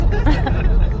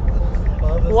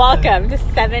Welcome to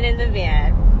 7 in the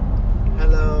Van.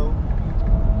 Hello.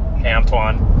 Hey,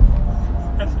 Antoine.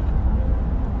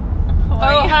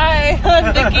 Oh, hi.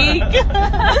 I'm the geek.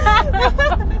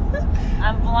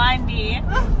 I'm Blondie.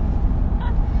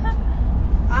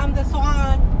 I'm the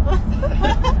swan.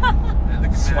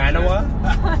 Swanawa?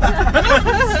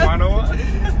 Swanawa?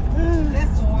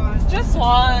 This one. Just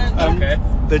one. Okay.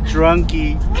 The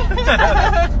drunkie.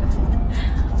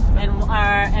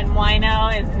 And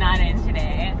Wino is not in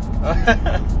today.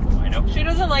 I know. She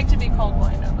doesn't like to be called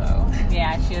Wina, though.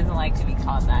 Yeah, she doesn't like to be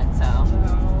called that, so.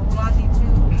 Blondie,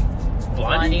 too.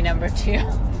 Blondie number 2.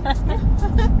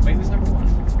 Wait, who's number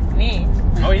 1? Me.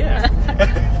 Oh, yeah.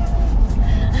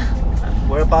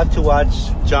 We're about to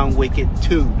watch John Wick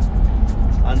 2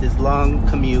 on this long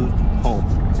commute home.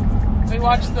 We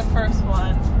watched the first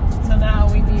one, so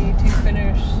now we need to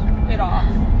finish it off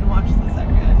and watch the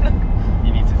second.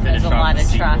 You need to finish There's a off lot the of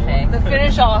sequel. traffic. The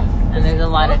finish off. And there's a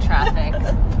lot of traffic.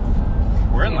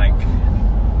 We're in, like,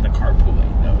 the carpool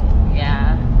lane, though.